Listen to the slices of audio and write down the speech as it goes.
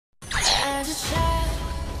As a child,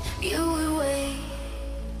 you would wait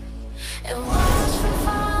and watch from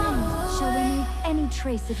far away. Shall remove any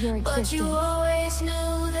trace of your existence. But you always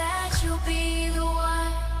knew that you'll be the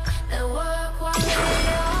one that work while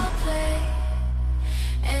they all play.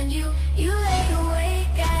 And you lay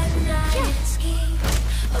awake at night and scheme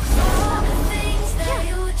of all the things that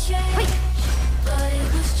you would change. But it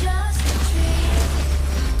was just a dream.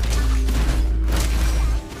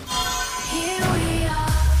 Here we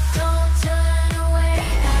are, don't turn away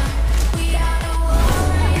now. We are the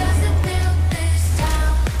warriors that built this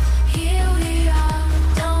town. Here we are,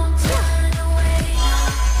 don't turn away now.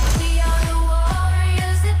 We are the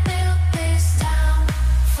warriors that built this town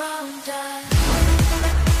from dust.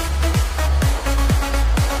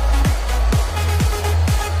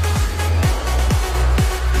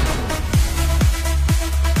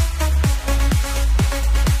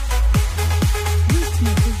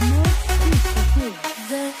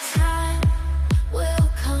 The time will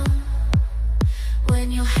come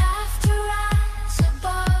when you'll have to rise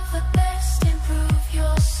above the best and prove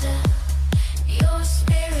yourself. Your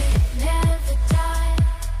spirit never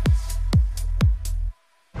dies.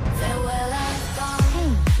 Farewell, I've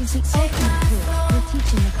gone. Pain is the ultimate tool for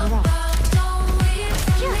teaching the corrupt. But don't weep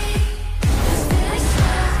for me, 'cause this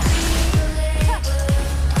will be the labor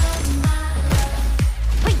of my love.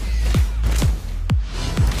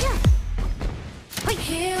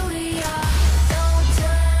 Here we are, don't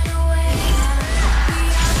turn away now. We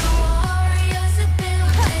are the warriors that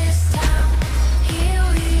built this town. Here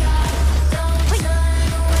we are, don't turn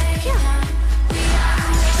away now. We are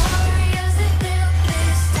the warriors that built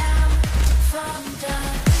this town from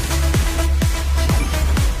dust.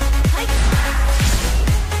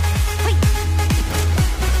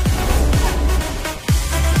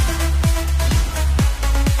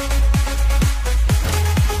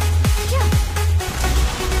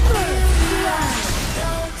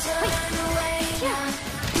 Don't turn away now.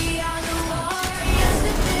 We are the warriors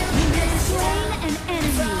that built this town An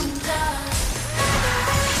enemy. from dust.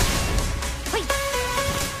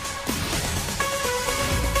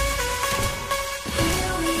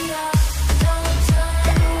 Here we are, don't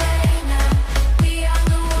turn away now. We are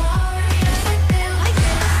the warriors that built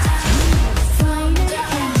this town from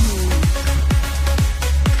dust.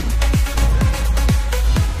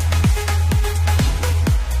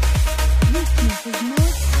 Weakness is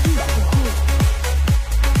most useful tool.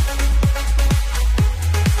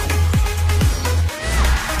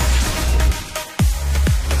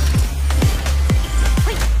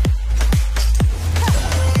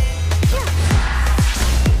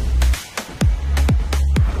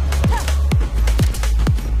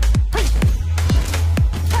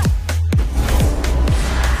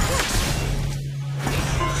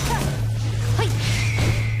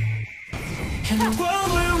 In a world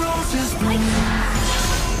where roses bloom,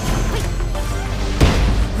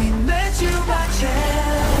 we met you by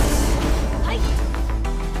chance.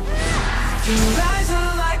 Your eyes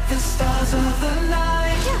are like the stars of the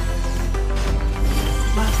night.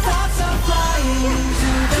 My thoughts are flying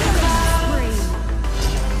into the clouds.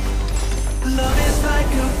 Love is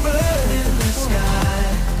like a bird in the sky,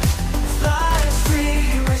 flies free,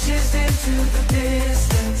 reaches into the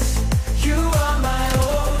distance. You are my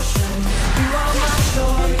ocean, you are my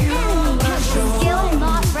shore, you are my shore. Still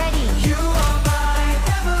not ready. You are my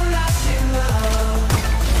everlasting love.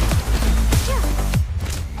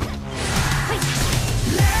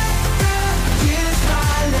 Let the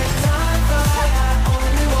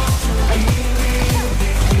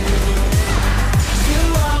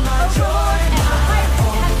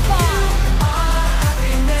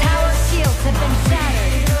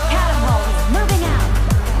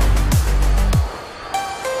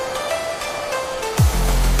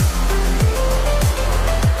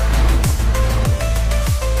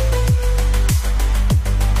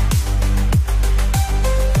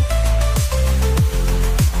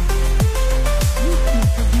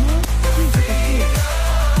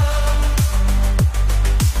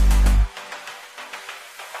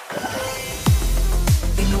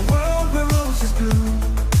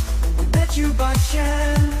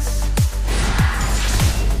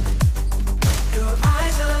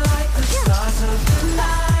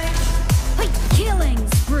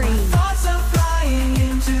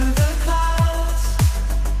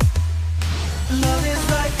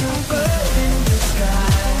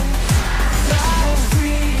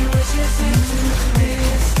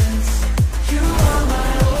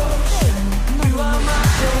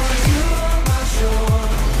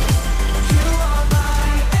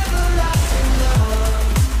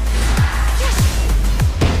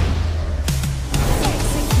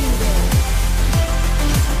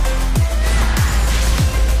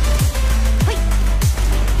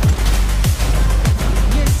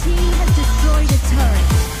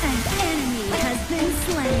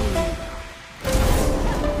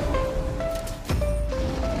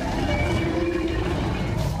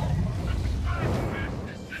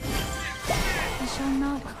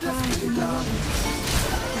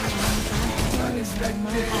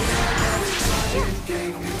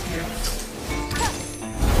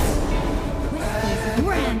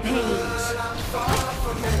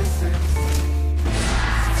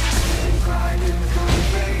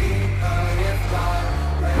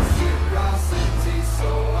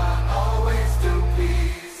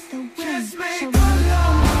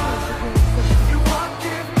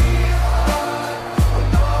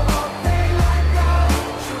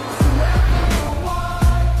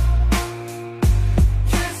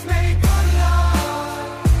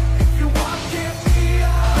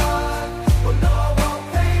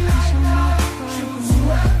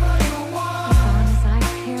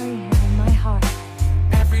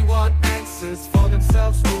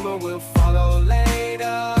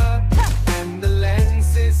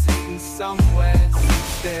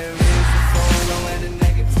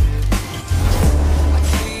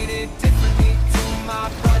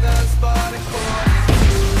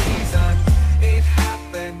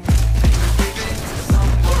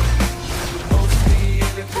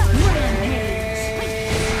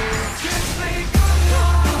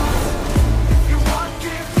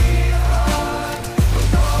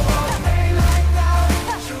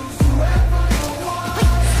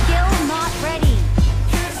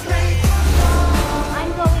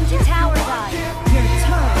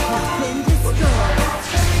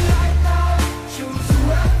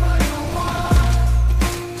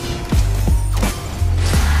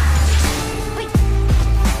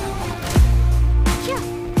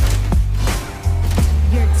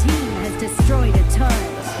destroyed a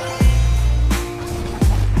turret.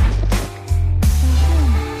 Again,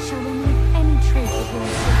 shall remove any trace of your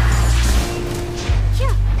existence.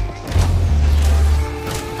 Yeah.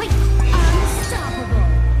 Wait. Unstoppable.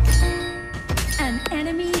 An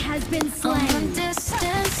enemy has been From a slain.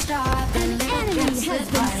 distant star, the An little enemy prince has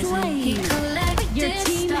lived been wisely. He slain. collected Your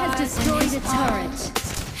team has stars in destroyed his a turret. palms,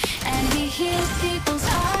 and he healed people's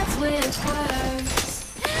hearts with words.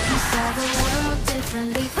 He saw the world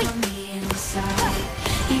differently from the inside.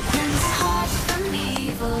 He cleansed hearts from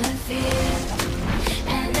evil and fear.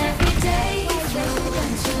 And every day he flew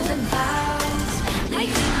into the clouds,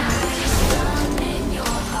 leaving a wisdom in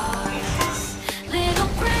your hearts. Little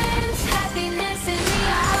prince, happiness in the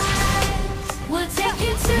eyes. We'll take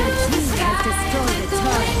you to the team has sky destroyed with a the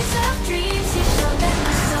turret. wings of dreams. He showed that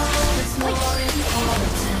the soul is more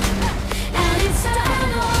important. And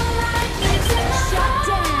eternal light lives in the Shut heart.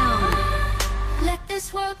 down. Let this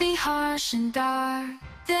world be harsh and dark.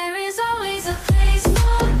 There is always a place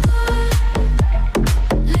for good.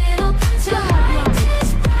 Little prince, your light is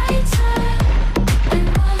brighter. And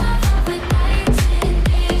more love will ignite in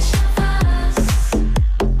each of us.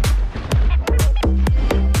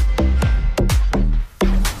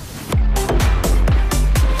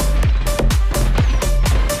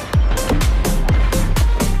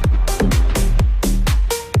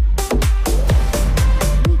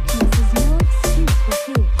 Weakness is no excuse for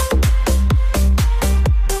fear.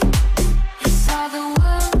 He saw the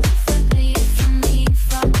world differently from me,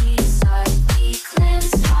 from the inside. We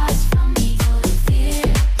cleansed hearts from evil and fear.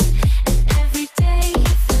 And every day he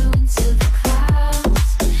flew into the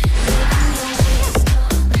clouds, living your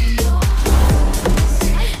wisdom in your hearts.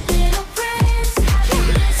 Little prince,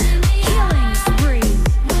 happiness in the Killing eyes. spree.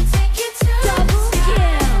 We'll take you to Double the sky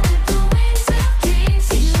kill. with the wings of dreams.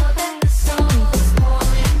 He showed that the soul is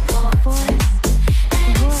more important. Forest,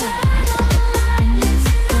 And the world, eternal light and lives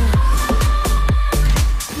in the the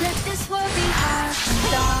Let this world be harsh and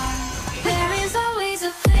dark. There is always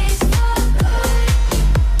a place for good.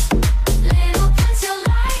 Little prince, your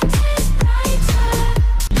light is brighter.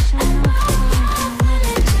 shall not fall from the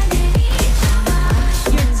level. In each of us,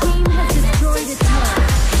 Your team has destroyed a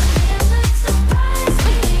turret. it would surprise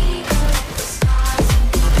me. Collect the stars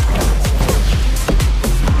and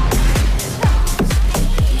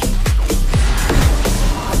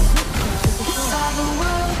He saw the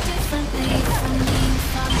world differently from me,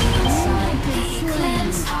 from the inside. He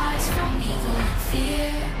cleansed hearts from evil and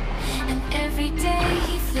fear. And every day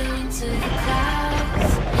he flew into the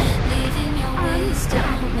clouds, leaving your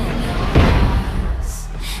wisdom in your hearts.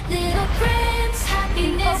 Little prince,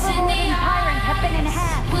 happiness in the eyes.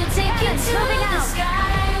 We'll take you to the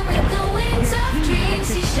sky with the wings of dreams.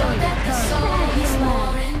 He showed that the soul is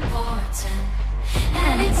more important.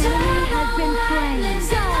 And Enemy has been eternal light slain. lives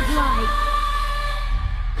in the Godlike.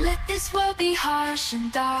 Let this world be harsh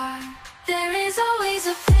and dark. There is always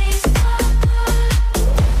a place for good.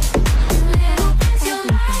 Little prince, your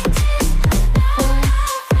light is brighter.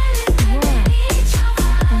 In each of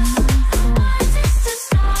us, ours is to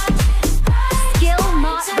start this bright. Skill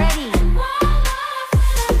not ready. And more love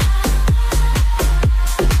will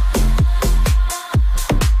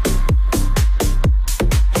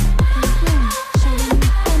Again, shall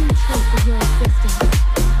remove any trace of your existence.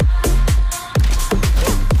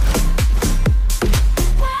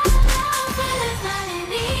 ignite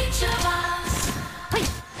in each of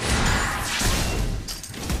us.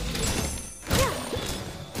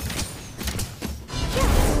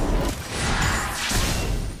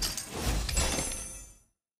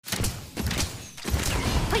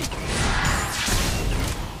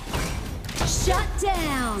 Shut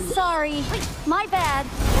down. Sorry, my bad.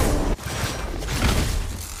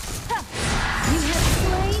 You have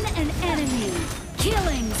slain an enemy.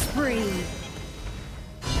 Killing spree.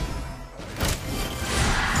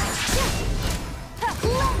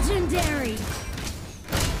 Legendary.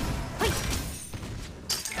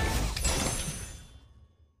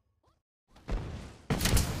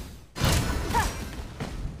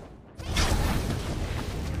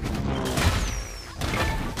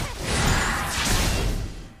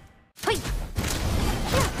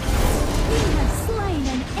 You have slain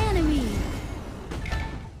an enemy.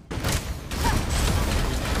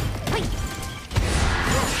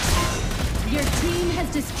 Your team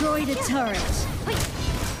has destroyed a turret.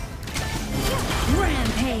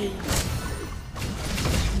 Rampage.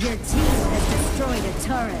 Your team has destroyed a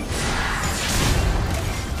turret.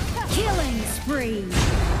 Killing spree.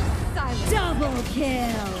 Double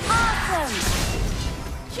kill. Awesome.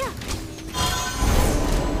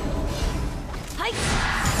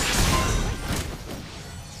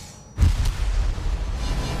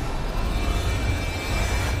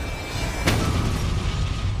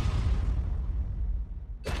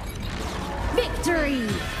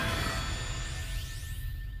 Victory!